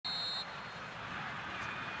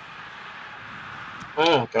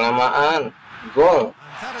Kelamaan. Gol.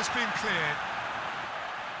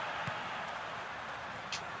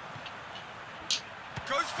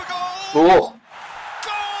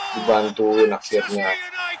 Dibantuin akhirnya.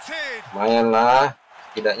 Lumayan lah,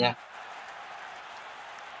 tidaknya.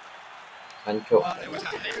 Hancur.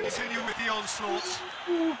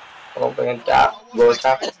 Kalau pengen gol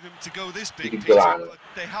cakep jadi gelang.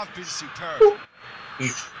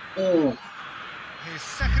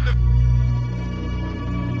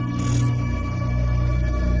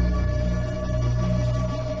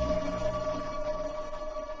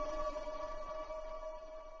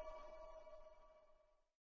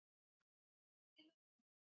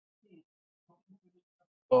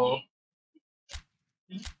 Oh.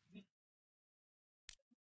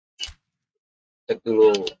 Cek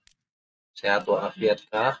dulu. Sehat walafiat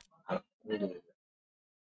kah? Alhamdulillah.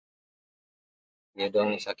 Ya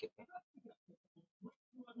dong sakitnya.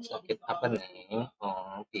 Sakit apa nih?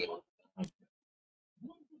 Oh, pilek.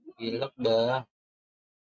 Pilek dah.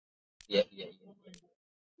 Iya.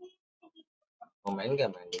 Mau main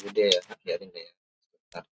nggak? Main dulu deh ya. Biarin deh ya.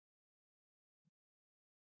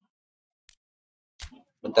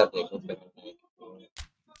 Bentar deh, gue pengen naik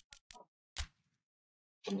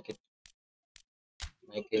dikit.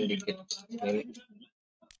 Naikin dikit. Ini.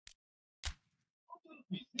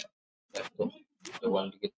 Ya tuh. Coba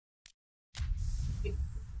dikit.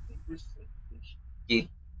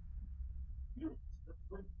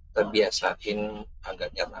 Terbiasain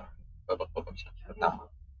agak jarang babak-babak pertama.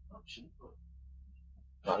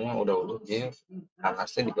 Soalnya udah dia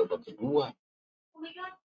panasnya di babak kedua.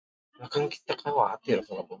 Nah kan kita khawatir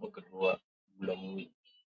kalau babak kedua belum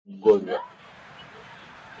gol ya.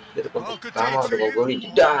 Dari babak pertama udah mau gol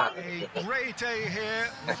jedar. Efek.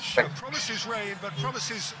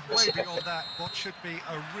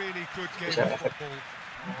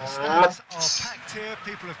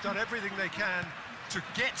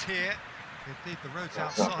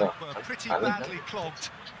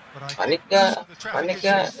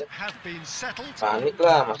 Panik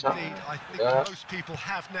lah masa enggak.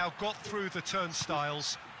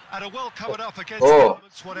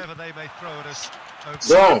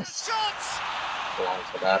 Dong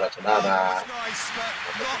saudara-saudara.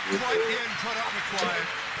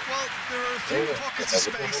 Well, there are a few pockets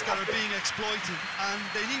of space that are being exploited, and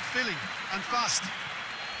they need filling, and fast.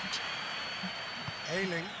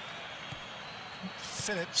 Ailing.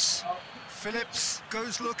 Phillips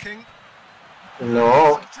goes looking.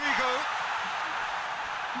 No. Rodrigo.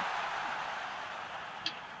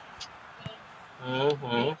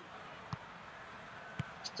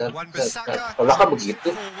 Kalau kan begitu.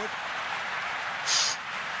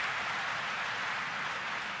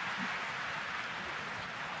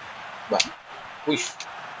 Bah, wih.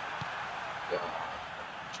 Ya.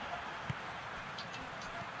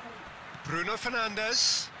 Bruno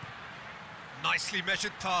Fernandes. Nicely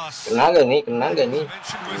measured pass. Kena gak nih?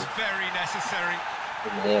 Was very necessary.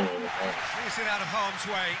 Lumayan. Clears it out of harm's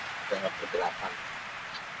way.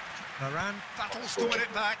 Varane battles to win it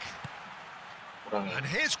back. And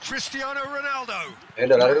here's Cristiano Ronaldo.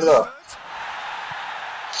 Udah lari dulu.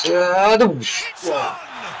 Aduh.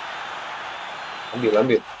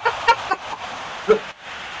 Ambil.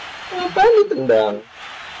 Ngapain ditendang?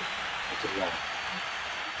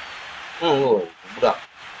 Budak.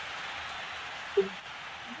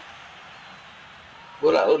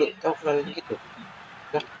 Bola udah tahu kan gitu.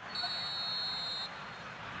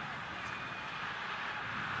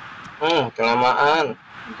 Kelamaan.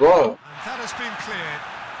 Gol. That has been cleared.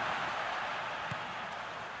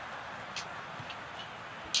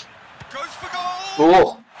 Goes for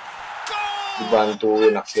goal.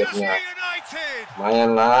 Dibantuin akhirnya.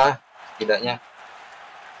 Lumayan lah, tidaknya.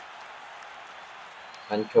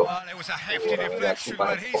 Hancur.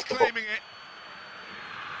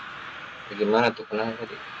 Bagaimana tuh kena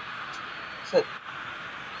tadi? Set.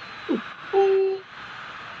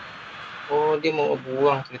 Oh, dia mau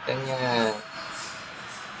buang ceritanya.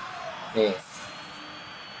 Nih.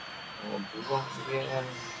 Mau buang dia.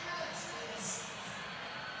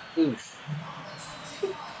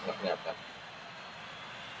 Nggak kelihatan.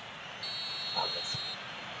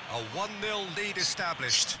 A 1-0 lead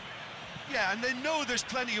established. Yeah, and they know there's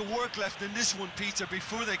plenty of work left in this one, Peter,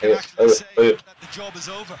 before they can actually say that the job is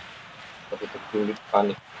over.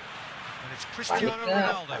 Panik. And it's Cristiano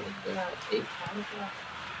Ronaldo.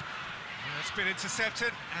 It's been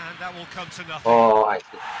intercepted, and that will come to nothing. Oh, I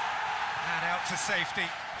see. And out to safety.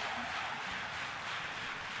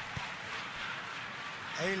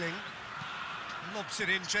 Ailing lobs it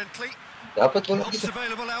in gently. Dapat bola gitu.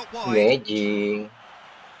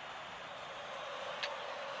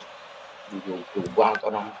 Jujur banget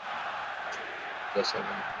orang. Geser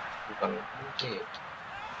bukan mungkin.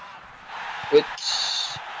 Which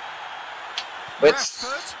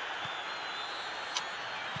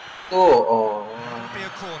tuh, oh.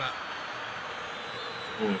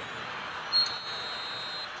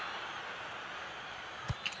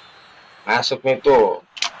 Masuk nih tuh.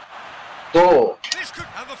 Tuh.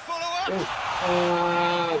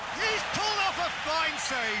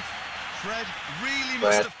 Fred really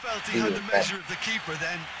must have felt he had the measure of the keeper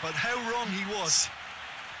then, but how wrong he was.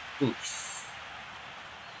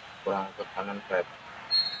 Kurang ke kanan Fred.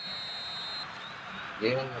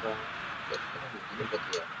 Dia nyerang. Begini buat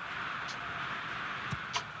dia.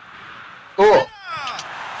 Tuh.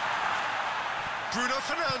 Bruno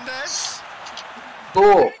Fernandes.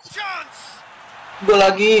 Tuh. Gol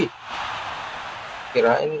lagi.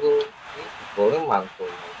 Kirain gue golnya mantul.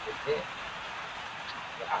 Maksudnya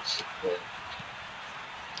ya asik gue.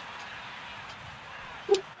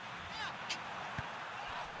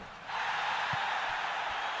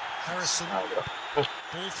 Harrison.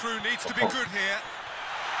 Ball through needs to be good here.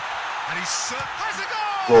 And he has a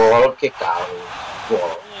goal! Gol kick out.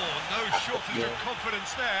 Gol. Oh, no shortage of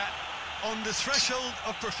confidence there. On the threshold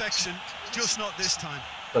of perfection, just not this time.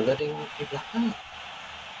 Pelering di belakang.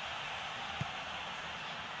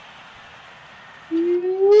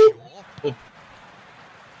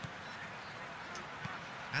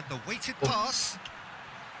 And the weighted pass.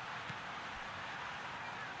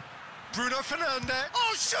 Bruno Fernandes.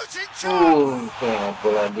 Oh, shooting chance!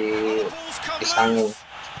 Bola di pisangin.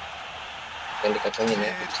 Yang dikacangin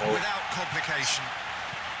ya, pisangin. Without complication.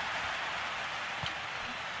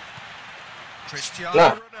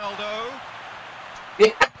 Cristiano Ronaldo.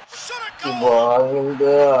 Dibolongin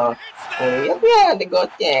tuh. Lihat ya,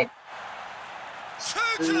 digocek.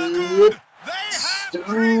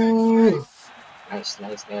 Nice.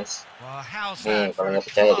 Nih, kalau nggak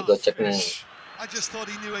percaya digocek nih. I just thought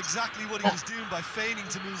he knew exactly what he was doing by feigning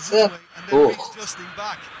to move one way and then readjusting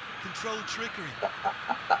back. Controlled trickery.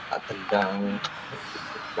 Tendang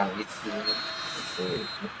gitu.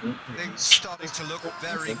 Things starting to look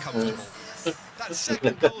very comfortable. That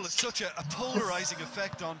second goal has such a polarizing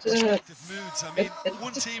effect on prospective moods. I mean,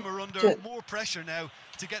 one team are under more pressure now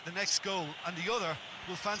to get the next goal, and the other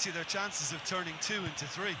will fancy their chances of turning 2 into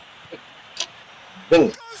 3.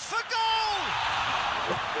 Goes for goal!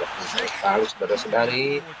 Harus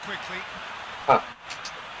saudara-saudari. Wow.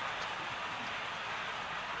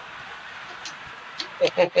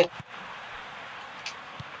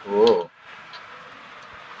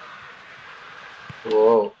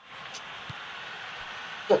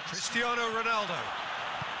 Cristiano Ronaldo.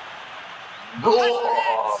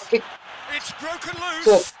 Goal! It's broken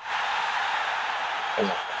loose.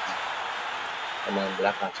 Pemain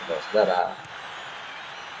belakang saudara-saudara.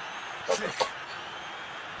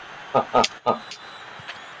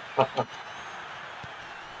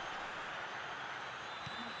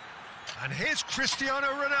 And here's Cristiano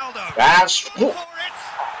Ronaldo. Gas.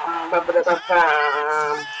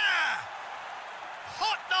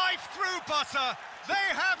 Hot knife through butter. They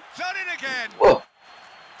have done it again. Whoa.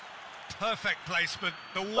 Perfect placement.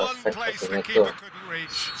 The one place the keeper couldn't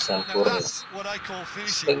reach. Now that's what I call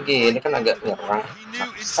finishing. Ini kan agak nyerang. He knew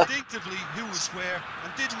instinctively who was where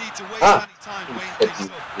and didn't need to waste any time weighing things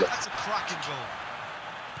up. That's a cracking goal.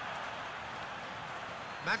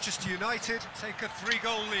 Manchester United take a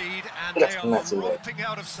 3-goal lead and they are romping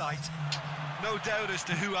out of sight. No doubt as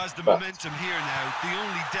to who has the momentum here now. The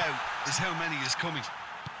only doubt is how many is coming.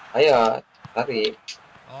 Ayo, tarik.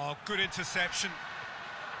 Oh, good interception.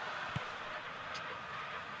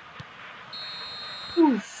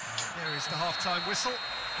 There is the half-time whistle.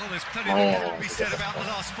 Well, there's plenty that can be said about the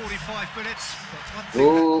last 45 minutes.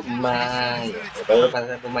 Pemain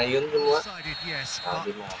semua. Yes, but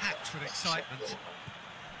packed with excitement.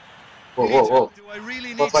 Wow. Do I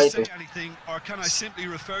really need to say anything, or can I simply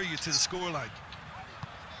refer you to the scoreline?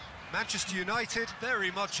 Manchester United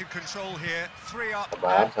very much in control here. 3 up.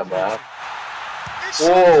 Sabar.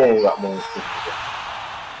 Oh, nggak mungkin.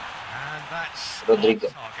 And that's Rodrigo.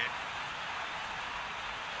 target.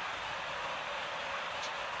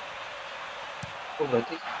 Oh,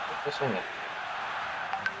 berarti kosong ya?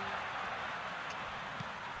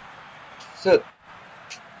 Set.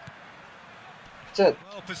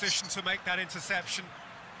 Well positioned to make that interception.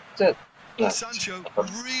 Sancho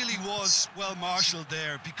really was well marshalled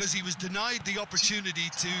there because he was denied the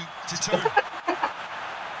opportunity to turn.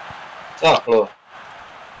 Loh.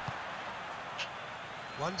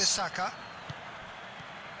 Wan-Bissaka.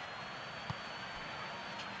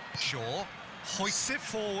 Shaw hoists it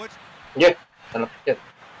forward. Yeah.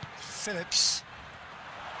 Phillips.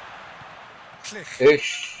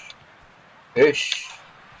 Ish.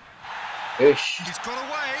 He's got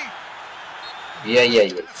away.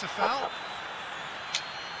 Iya. That's a foul.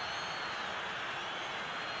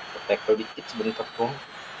 Tackle dikit sebentar dong.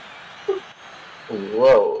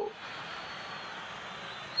 Wow.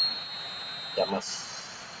 Ya mas.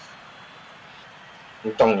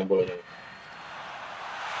 Kencang nih bolanya.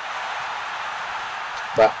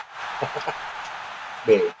 Bah.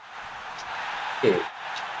 B.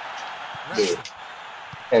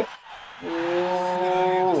 F.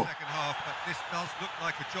 Second half, but this does look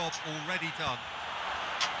like a job already done.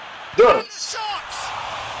 Dor. Shots.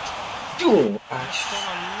 Dung. It's gone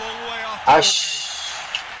a long way up.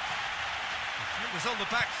 It was on the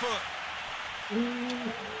back foot.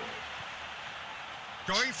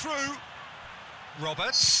 Going through.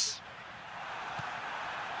 Roberts.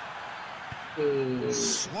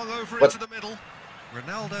 Swung over into the middle.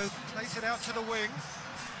 Ronaldo plays it out to the wing.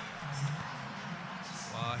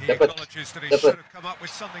 He acknowledges that he should have come up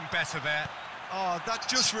with something better there. Oh, that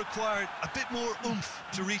just required a bit more oomph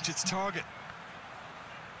to reach its target.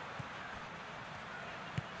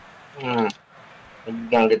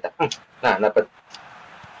 Pegang kita. Nah, dapat.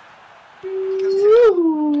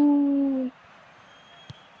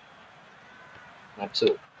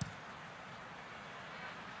 Nafsu.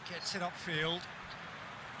 Gets it upfield.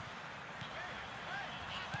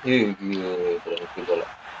 Gila.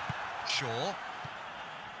 Shaw.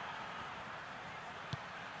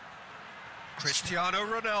 Cristiano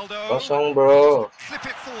Ronaldo. Kosong, bro. Flip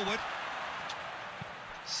it forward.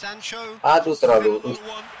 Sancho. Aduh, terlalu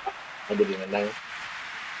menang.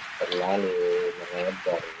 Terlalu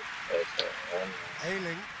mengebar.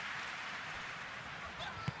 Ailing.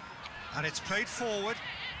 And it's played forward.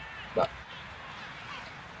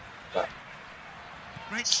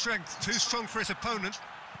 Great strength, too strong for his opponent.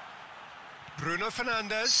 Bruno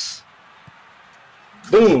Fernandes.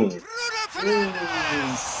 Boom! Bruno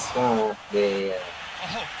Fernandes! Oh, yeah.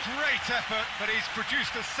 Oh, great effort, but he's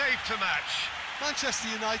produced a save to match. Manchester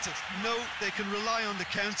United know they can rely on the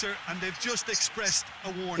counter, and they've just expressed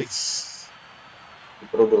a warning.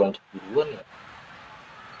 Perlu lanjut duluan ya.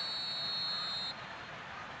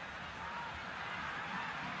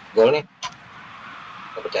 Gol nih.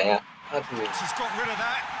 Gak percaya. Aduh. He's got rid of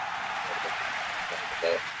that. Gak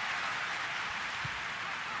percaya.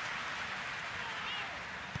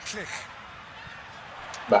 Click.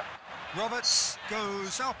 Bah. Roberts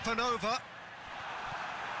goes up and over.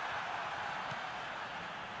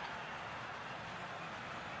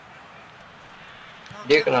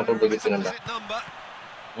 Dia kenapa begitu nembak?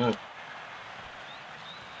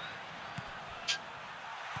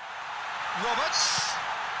 Roberts.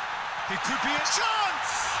 He could be a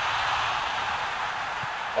chance.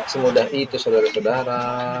 Tak semudah itu,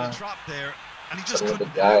 saudara-saudara. Perlu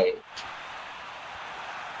the guy.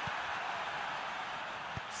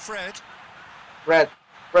 Fred.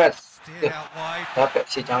 Capek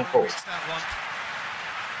si Cangko.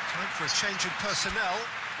 Time for a change in personnel.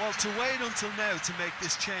 Well, to wait until now to make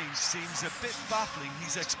this change seems a bit baffling.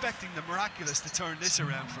 He's expecting the miraculous to turn this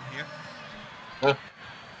around from here.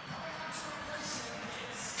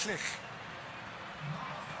 Click.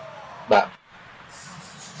 Bah.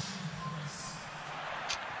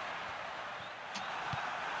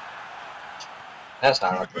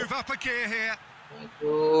 Salah. Move up a gear here.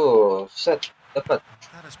 Aduh, set dapat.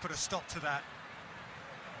 That has put a stop to that.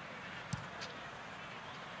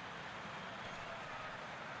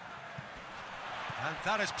 And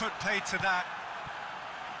that has put paid to that.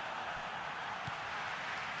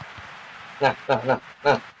 Nah.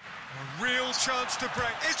 A real chance to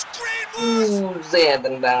break. It's Greenwood. Saya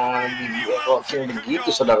tendang video watching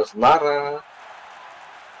begitu, saudara-saudara.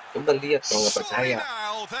 Coba lihat kalau nggak percaya.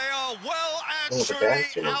 Nggak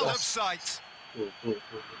percaya, out of sight.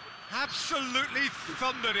 Absolutely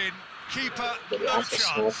thundered in. Keeper, no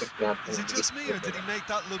chance. Is it just me, or did he make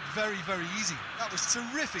that look very, very easy? That was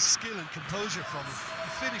terrific skill and composure from him.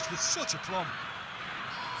 He finished with such aplomb.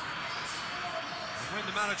 When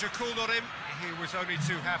the manager called on him, he was only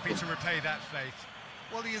too happy to repay that faith.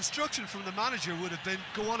 Well, the instruction from the manager would have been,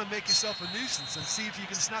 go on and make yourself a nuisance and see if you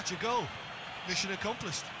can snatch a goal. Mission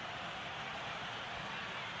accomplished.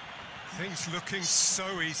 Things looking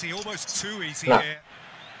so easy, almost too easy here.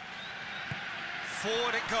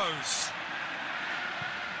 Forward it goes.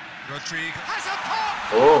 Rodrigo has a pop!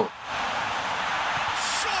 Oh.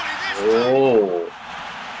 Surely this time!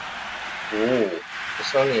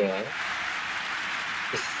 Kesel nih ya.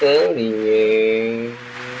 Kesel nih.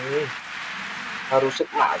 Harusnya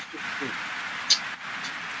masuk tuh.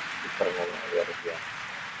 Kipernya luar biasa.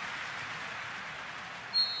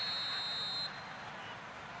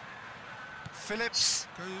 Phillips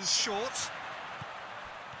goes short.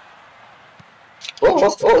 Oh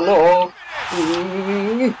no.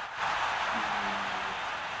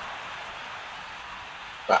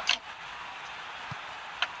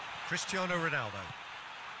 Cristiano Ronaldo.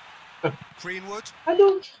 Greenwood.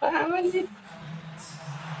 Aduh, anjir.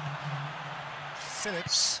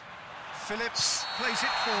 Phillips plays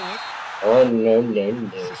it forward. Oh no.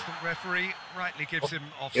 Assistant referee rightly gives him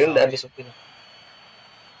Kira udah offside. habis waktunya.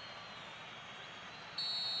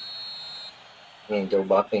 Nih, jauh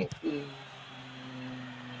banget nih.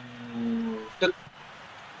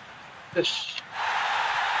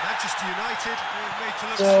 Manchester United are made to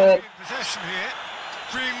look sloppy in possession here.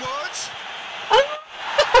 Greenwood.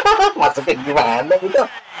 Masukin gimana gitu?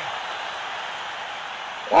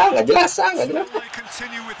 Nggak jelas. They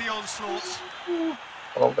continue with the onslaught.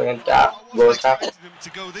 Kalau pengen I gol wasn't cap, expecting them to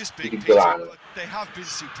go this big, jadi Peter, gelang. but they have been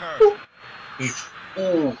superb. His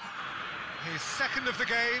second of the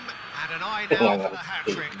game, and an eye now for the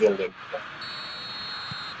hat-trick.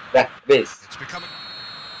 Dah, habis. It's becoming...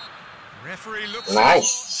 Referee looks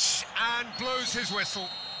Nice. and blows his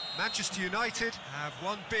whistle. Manchester United have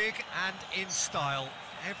won big and in style.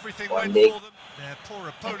 Everything went for them. Their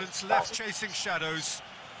poor opponents left chasing shadows.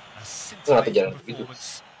 A scintillating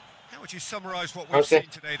performance. How would you summarise what we've seen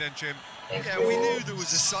today then, Jim? Yeah, we knew there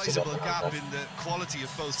was a sizable gap in the quality of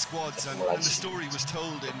both squads, and the story was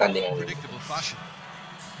told in predictable fashion.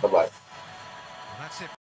 Bye-bye. Well, that's it.